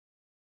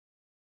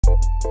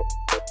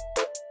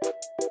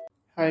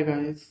Hi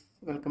guys,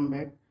 welcome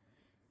back.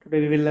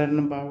 Today we will learn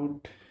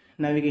about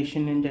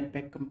navigation in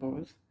Jetpack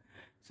Compose.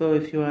 So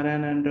if you are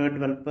an Android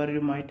developer,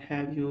 you might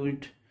have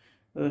used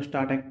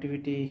start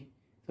activity.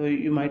 So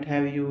you might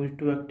have used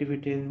two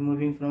activities,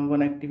 moving from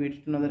one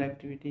activity to another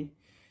activity.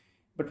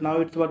 But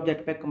now it's about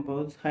Jetpack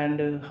Compose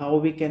and how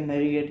we can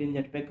navigate in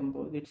Jetpack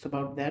Compose. It's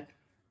about that.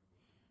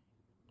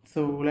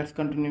 So let's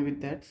continue with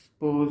that.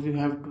 Suppose you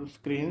have two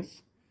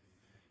screens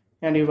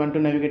and you want to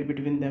navigate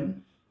between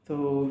them.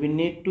 So we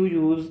need to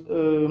use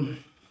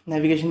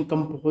navigation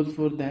compose.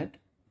 For that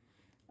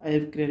I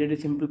have created a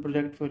simple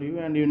project for you,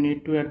 and you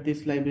need to add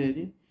this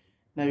library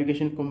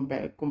navigation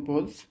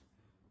compose.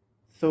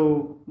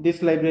 So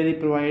this library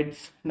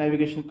provides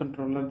navigation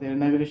controller there,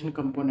 navigation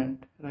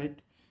component, right?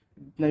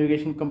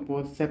 Navigation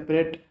compose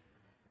separate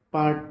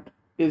part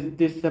is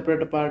this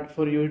separate part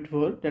for used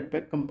for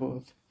Jetpack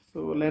Compose.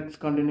 So let's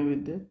continue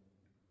with this.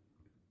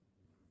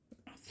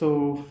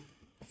 So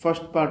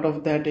first part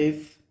of that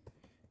is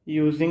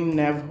using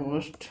nav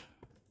host.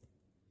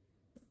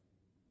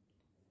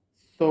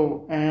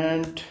 So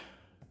and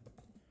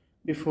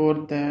before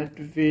that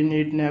we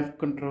need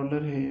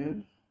NavController here,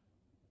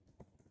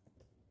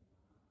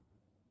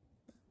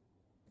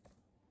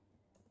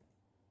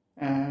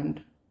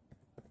 and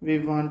we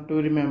want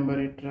to remember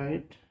it,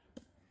 right?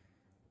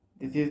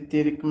 This is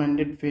the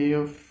recommended way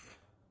of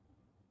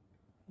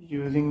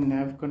using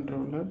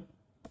NavController,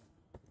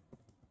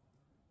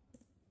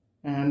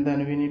 and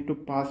then we need to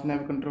pass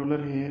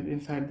NavController here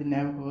inside the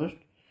nav host,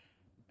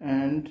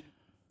 and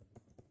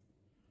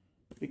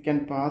we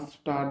can pass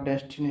start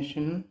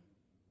destination.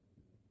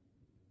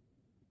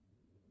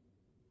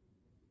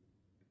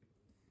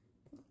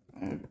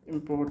 I've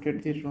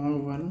imported the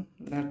wrong one,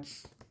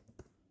 let's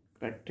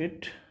correct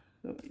it.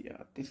 So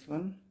yeah, this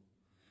one.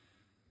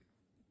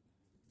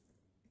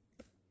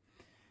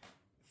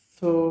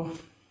 So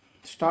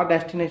start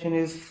destination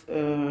is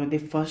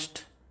the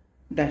first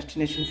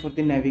destination for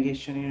the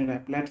navigation in your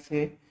app. Let's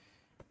say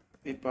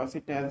we pass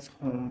it as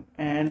home,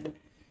 and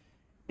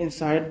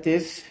inside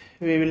this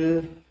we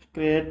will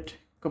create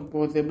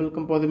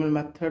composable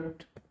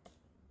method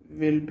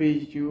will be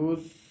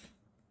used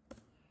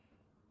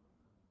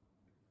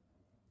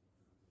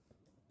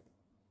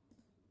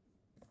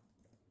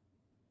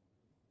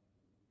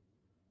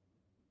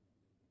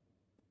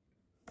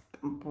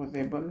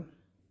composable.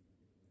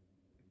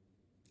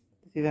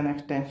 This is an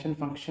extension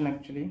function.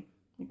 Actually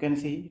you can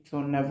see it's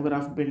on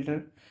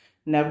NavGraphBuilder.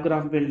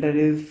 NavGraphBuilder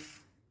is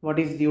what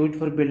is used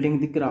for building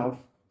the graph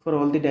for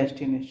all the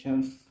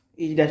destinations.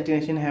 Each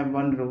destination have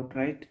one route,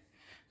 right?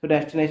 So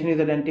destination is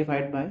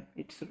identified by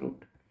its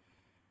route.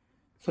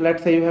 So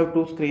let's say you have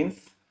two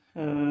screens.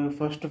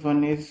 First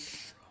one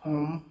is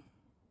home,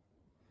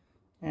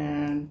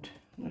 and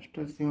just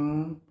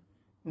assume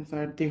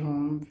inside the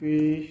home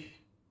we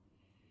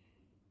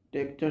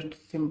take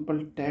just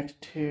simple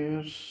text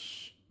here,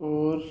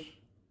 or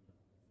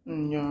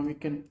yeah, we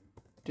can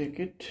take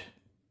it,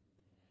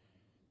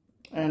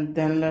 and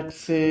then let's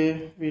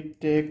say we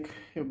take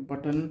a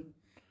button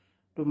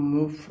to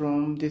move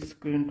from this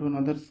screen to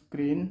another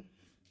screen,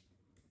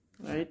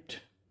 right?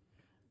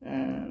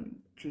 And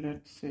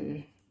let's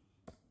say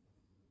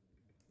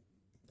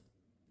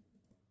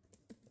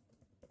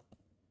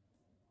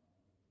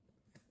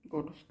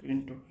go to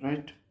screen 2,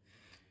 right?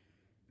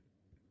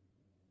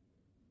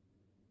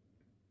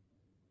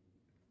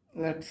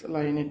 Let's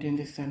align it in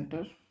the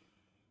center,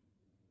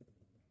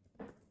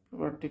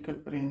 vertical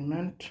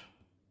arrangement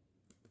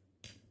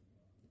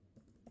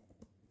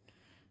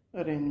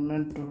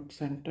dot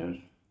center,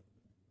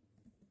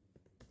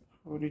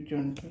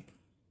 horizontal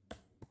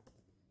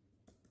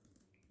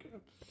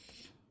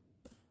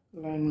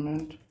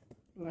alignment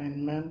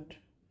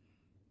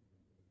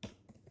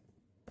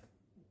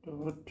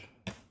dot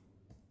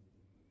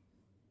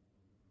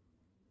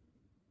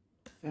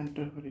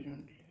center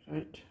horizontally,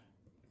 right?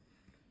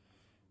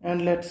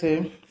 And let's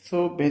say,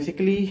 so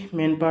basically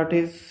main part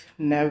is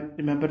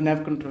remember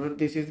NavController.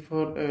 This is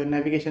for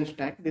navigation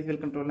stack. This will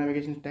control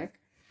navigation stack.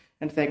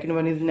 And second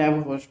one is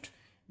nav host.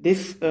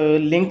 This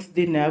links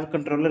the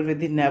NavController with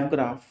the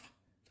NavGraph.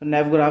 So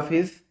NavGraph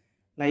is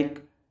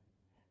like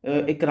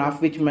a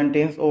graph which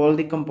maintains all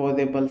the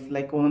composables,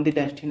 like all the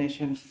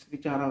destinations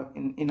which are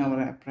in our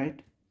app,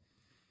 right?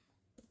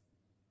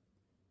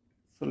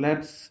 So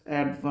let's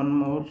add one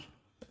more.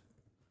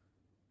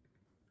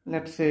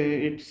 Let's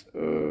say it's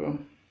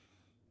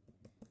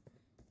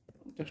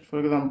just for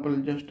example,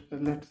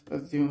 let's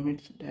assume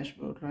it's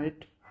dashboard,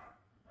 right?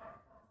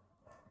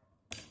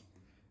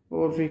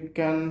 Or we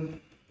can,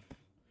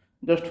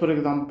 just for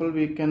example,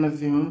 we can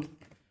assume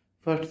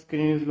first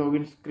screen is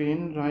login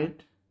screen, right?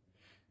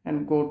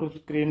 And go to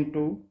screen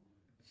 2.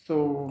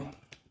 So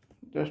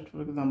just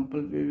for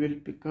example, we will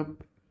pick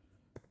up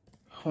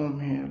home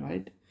here,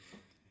 right?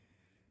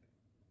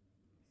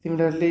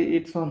 Similarly,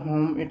 it's on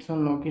home, it's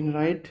on login,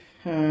 right?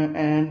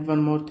 And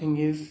one more thing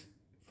is,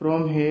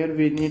 from here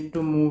we need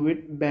to move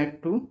it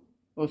back to,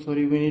 we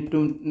need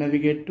to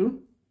navigate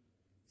to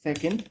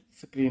second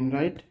screen,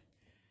 right?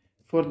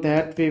 For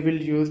that we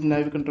will use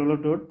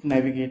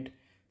NavController.navigate.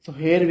 So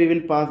here we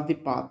will pass the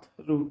path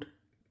route.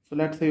 So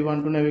let's say we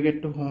want to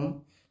navigate to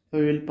home, so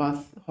we will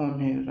pass home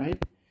here,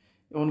 right?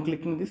 On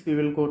clicking this we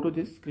will go to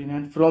this screen,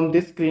 and from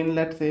this screen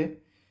let's say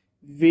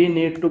we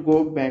need to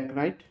go back,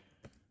 right?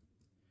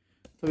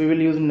 So we will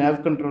use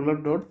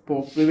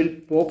NavController.pop. We will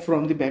pop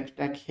from the back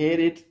stack. Here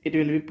it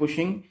will be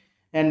pushing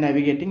and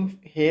navigating.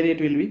 Here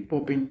it will be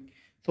popping.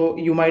 So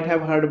you might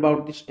have heard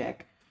about the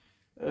stack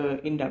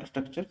in data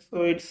structure.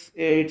 So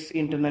it's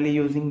internally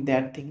using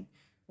that thing.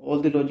 All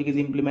the logic is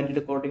implemented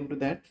according to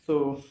that.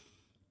 So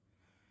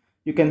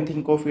you can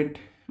think of it.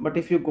 But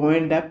if you go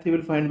in depth, you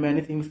will find many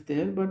things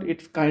there. But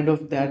it's kind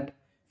of that,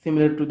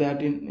 similar to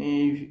that.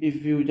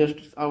 If you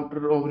just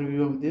outer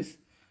overview of this.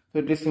 So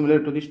it is similar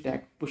to the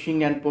stack,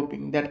 pushing and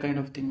popping, that kind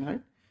of thing,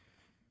 right?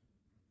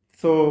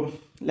 So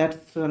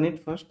let's run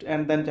it first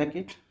and then check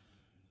it.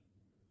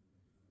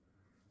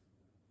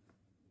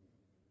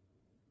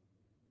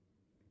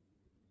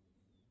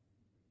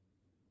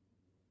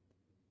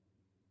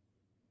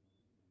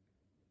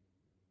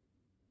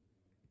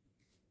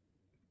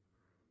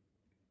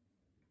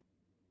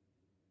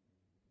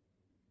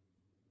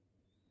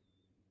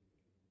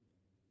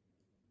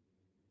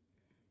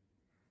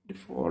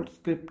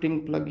 Default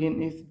scripting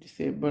plugin is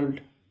disabled.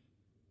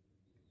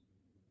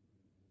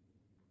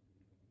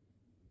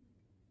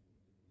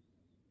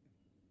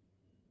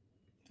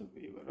 So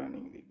we were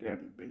running the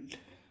Gradle build.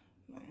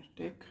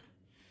 Mistake.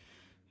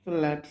 So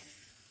let's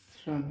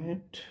run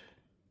it,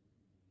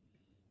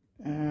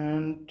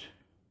 and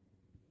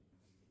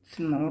it's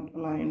not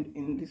aligned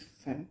in the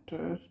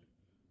center.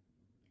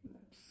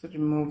 Let's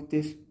remove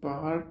this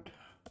part,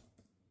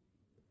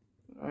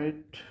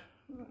 right?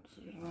 Let's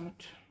run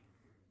it.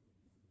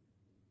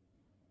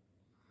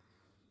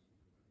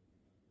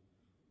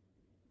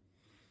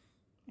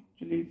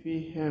 Actually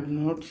we have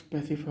not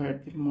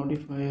specified the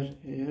modifier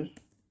here.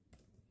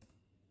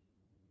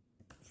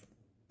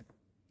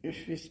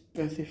 If we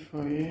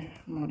specify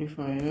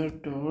modifier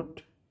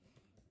dot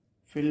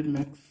fill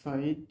max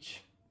size,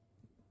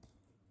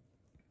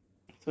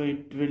 so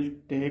it will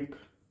take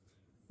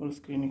full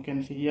screen. You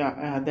can see,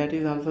 yeah, that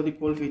is also the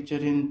cool feature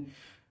in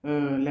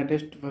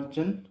latest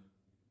version.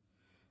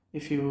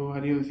 If you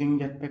are using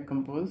Jetpack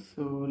Compose,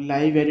 so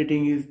live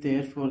editing is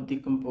there for the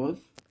Compose.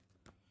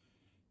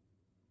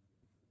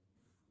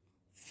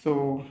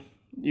 So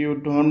you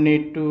don't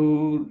need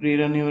to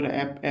rerun your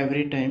app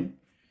every time.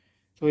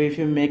 So if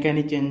you make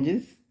any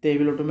changes, they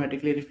will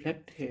automatically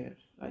reflect here,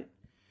 right?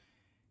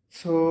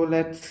 So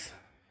let's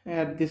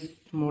add this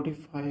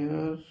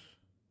modifier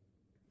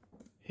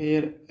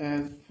here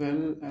as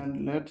well,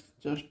 and let's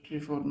just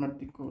reformat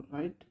the code,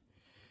 right?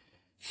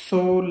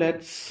 So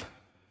let's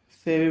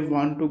say we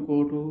want to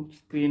go to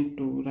screen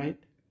 2, right?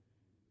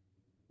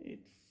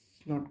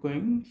 It's not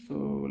going,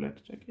 so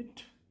let's check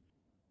it.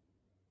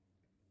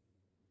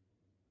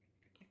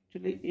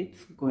 Actually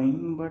it's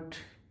going, but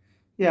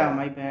yeah,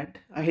 my bad,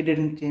 I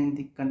didn't change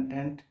the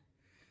content.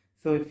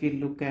 So if you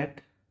look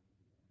at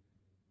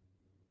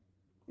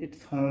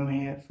it's home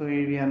here, so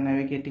we are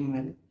navigating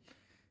well.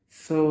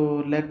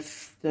 So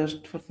let's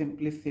just for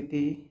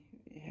simplicity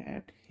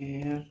add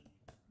here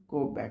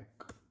go back,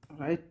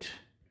 right?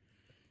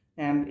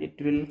 And it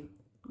will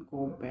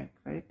go back,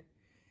 right?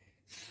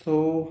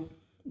 So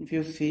if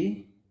you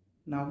see,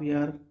 now we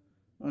are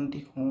on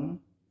the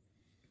home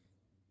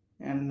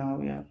and now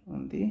we are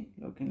on the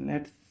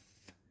login.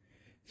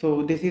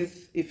 So this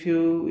is, if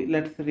you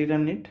let's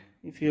rerun it,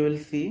 if you will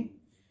see,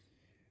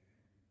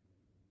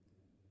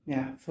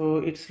 yeah, so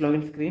it's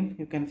login screen,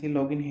 you can see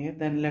login here.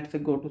 Then let's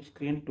go to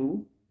screen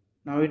 2.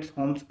 Now it's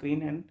home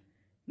screen, and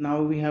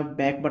now we have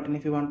back button.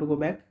 If you want to go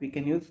back, we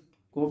can use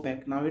go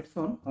back. Now it's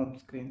on home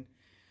screen.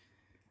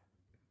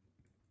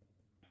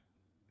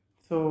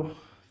 So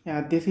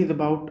yeah, this is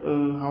about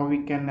how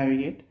we can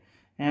navigate.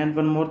 And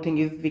one more thing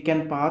is we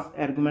can pass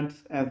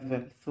arguments as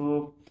well.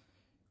 So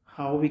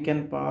how we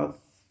can pass,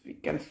 we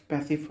can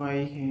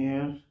specify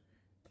here,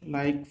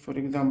 like for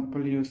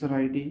example user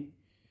ID.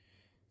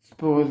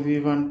 Suppose we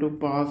want to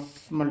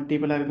pass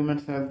multiple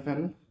arguments as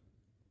well,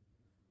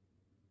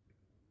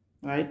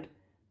 right?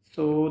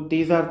 So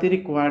these are the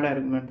required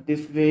arguments.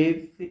 This way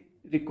is the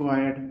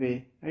required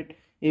way, right?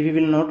 If we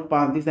will not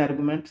pass these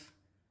arguments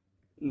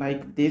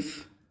like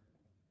this,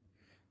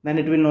 then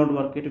it will not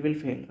work, it will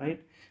fail,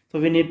 right? So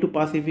we need to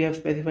pass, if we have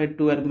specified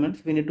 2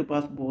 arguments, we need to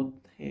pass both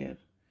here.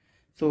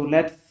 So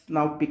let's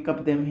now pick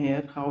up them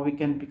here. How we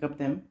can pick up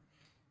them?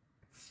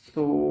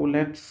 So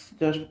let's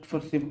just for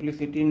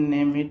simplicity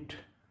name it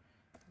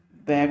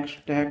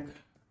backstack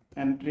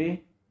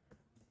entry,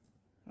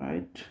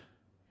 right?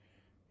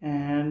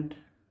 And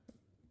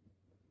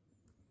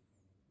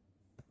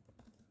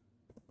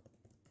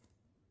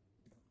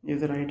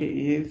user ID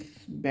is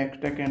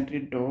backstack entry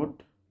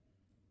dot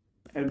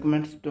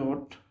arguments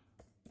dot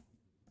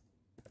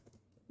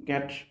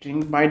get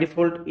string. By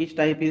default each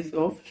type is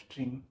of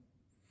string,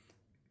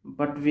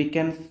 but we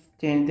can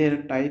change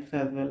their types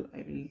as well.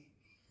 I will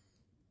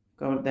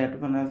cover that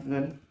one as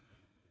well.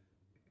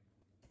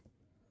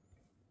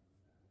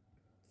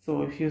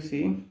 So if you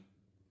see,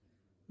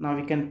 Now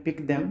we can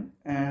pick them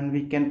and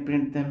we can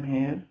print them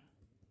here.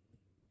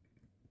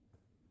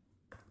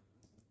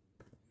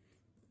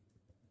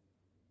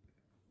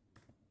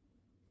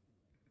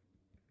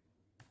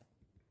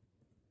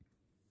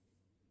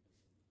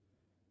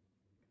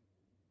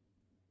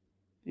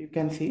 You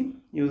can see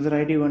user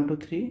ID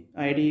 123,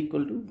 ID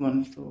equal to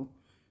 1. So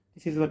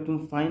this is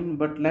working fine.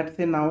 But let's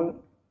say now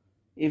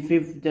if we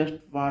just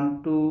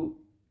want to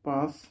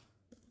pass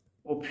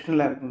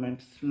optional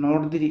arguments,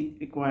 not the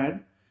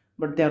required,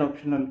 but they are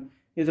optional,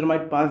 user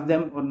might pass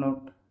them or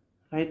not,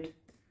 right?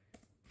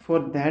 For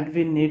that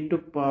we need to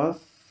pass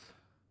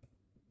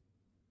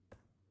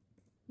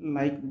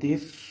like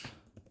this,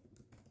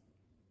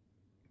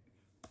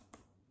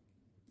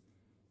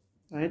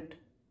 right?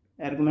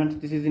 Arguments,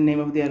 this is the name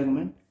of the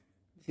argument,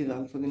 this is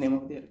also the name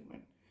of the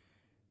argument.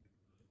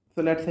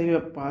 So let's say you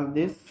have passed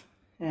this,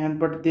 and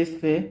but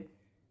this way,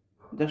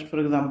 just for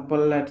example,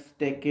 let's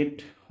take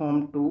it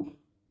home to,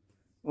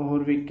 or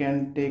we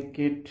can take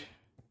it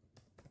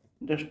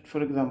just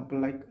for example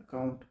like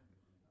account,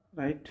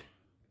 right?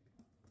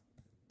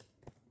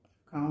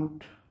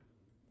 Account,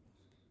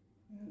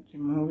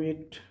 remove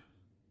it.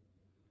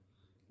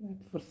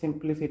 For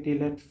simplicity,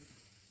 let's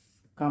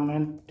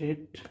comment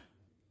it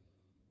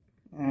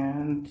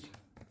and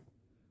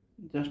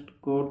just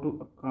go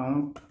to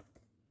account.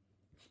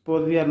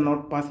 Suppose we are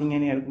not passing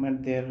any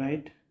argument there,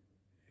 right?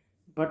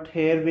 But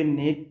here we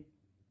need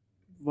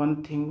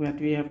one thing that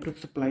we have to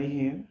supply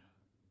here.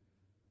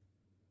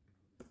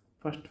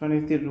 First one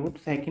is the root,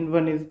 second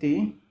one is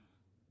the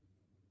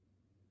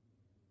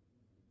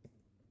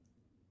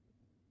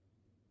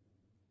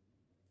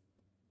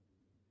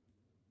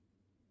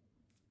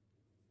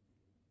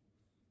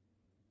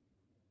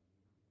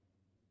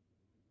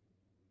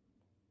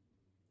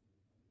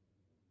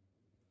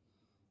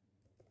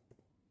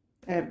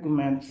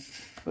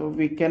arguments. So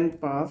we can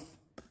pass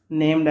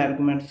named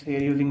arguments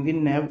here using the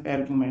nav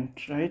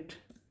argument, right?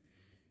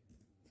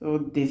 So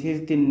this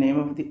is the name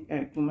of the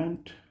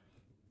argument,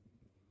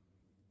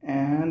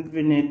 and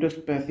we need to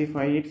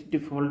specify its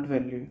default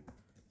value.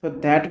 So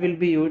that will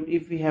be used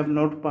if we have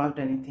not passed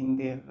anything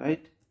there,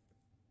 right?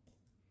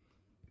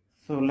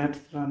 So let's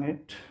run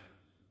it.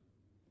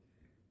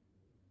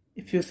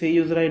 If you say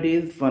user ID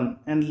is 1,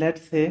 and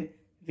let's say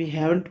we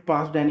haven't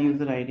passed any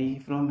user ID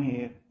from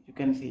here, you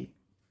can see,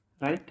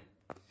 right?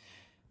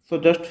 So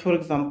just for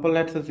example,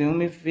 let's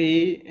assume if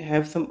we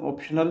have some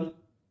optional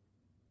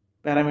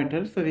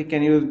parameters, so we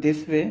can use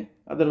this way,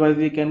 otherwise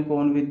we can go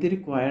on with the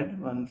required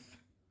ones,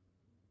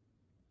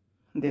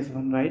 this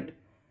one, right?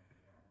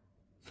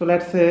 So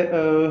let's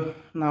say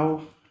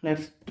now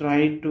let's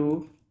try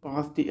to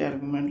pass the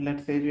argument.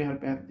 Let's say we have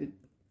passed the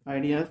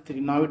ID as 3.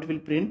 Now it will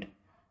print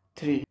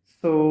 3.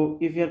 So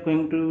if you are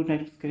going to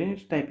next screen,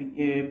 it's typing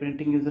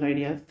printing user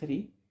ID as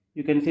 3.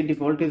 You can see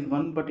default is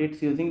 1, but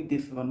it's using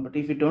this one. But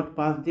if you don't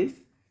pass this,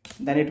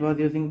 then it was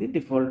using the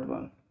default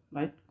one,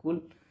 right?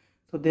 Cool.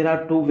 So there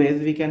are two ways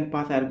we can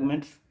pass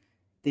arguments.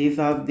 These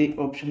are the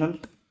optional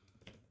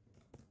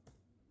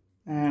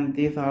and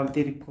these are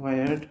the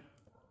required,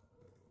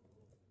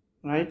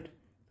 right?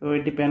 So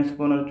it depends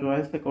upon our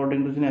choice.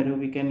 According to scenario,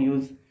 we can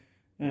use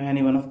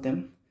any one of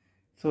them.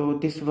 So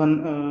this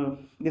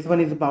one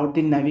is about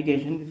the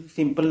navigation. This is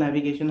simple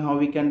navigation, how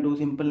we can do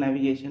simple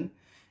navigation.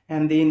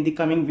 And in the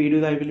coming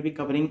videos I will be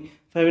covering,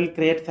 so I will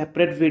create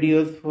separate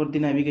videos for the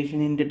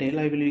navigation in detail.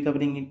 I will be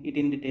covering it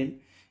in detail.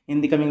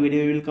 In the coming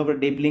video we will cover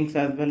deep links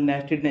as well,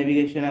 nested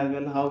navigation as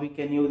well, how we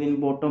can use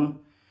in bottom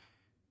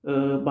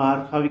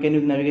bar, how we can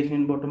use navigation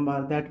in bottom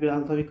bar. That will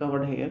also be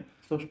covered here,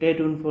 so stay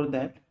tuned for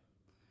that.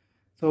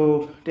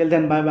 So till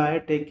then, bye bye,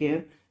 take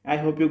care. I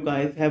hope you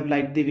guys have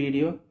liked the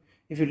video.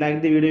 If you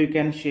like the video, you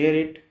can share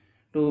it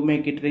to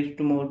make it reach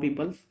to more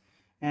people.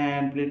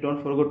 And please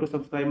don't forget to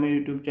subscribe my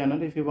YouTube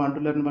channel if you want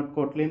to learn about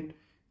Kotlin,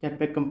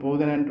 Jetpack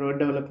Compose and Android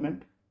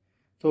development.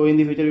 So in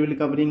the future we will be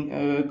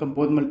covering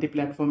Compose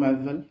multi-platform as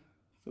well.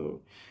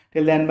 So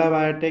till then, bye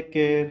bye, take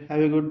care,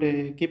 have a good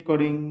day, keep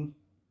coding.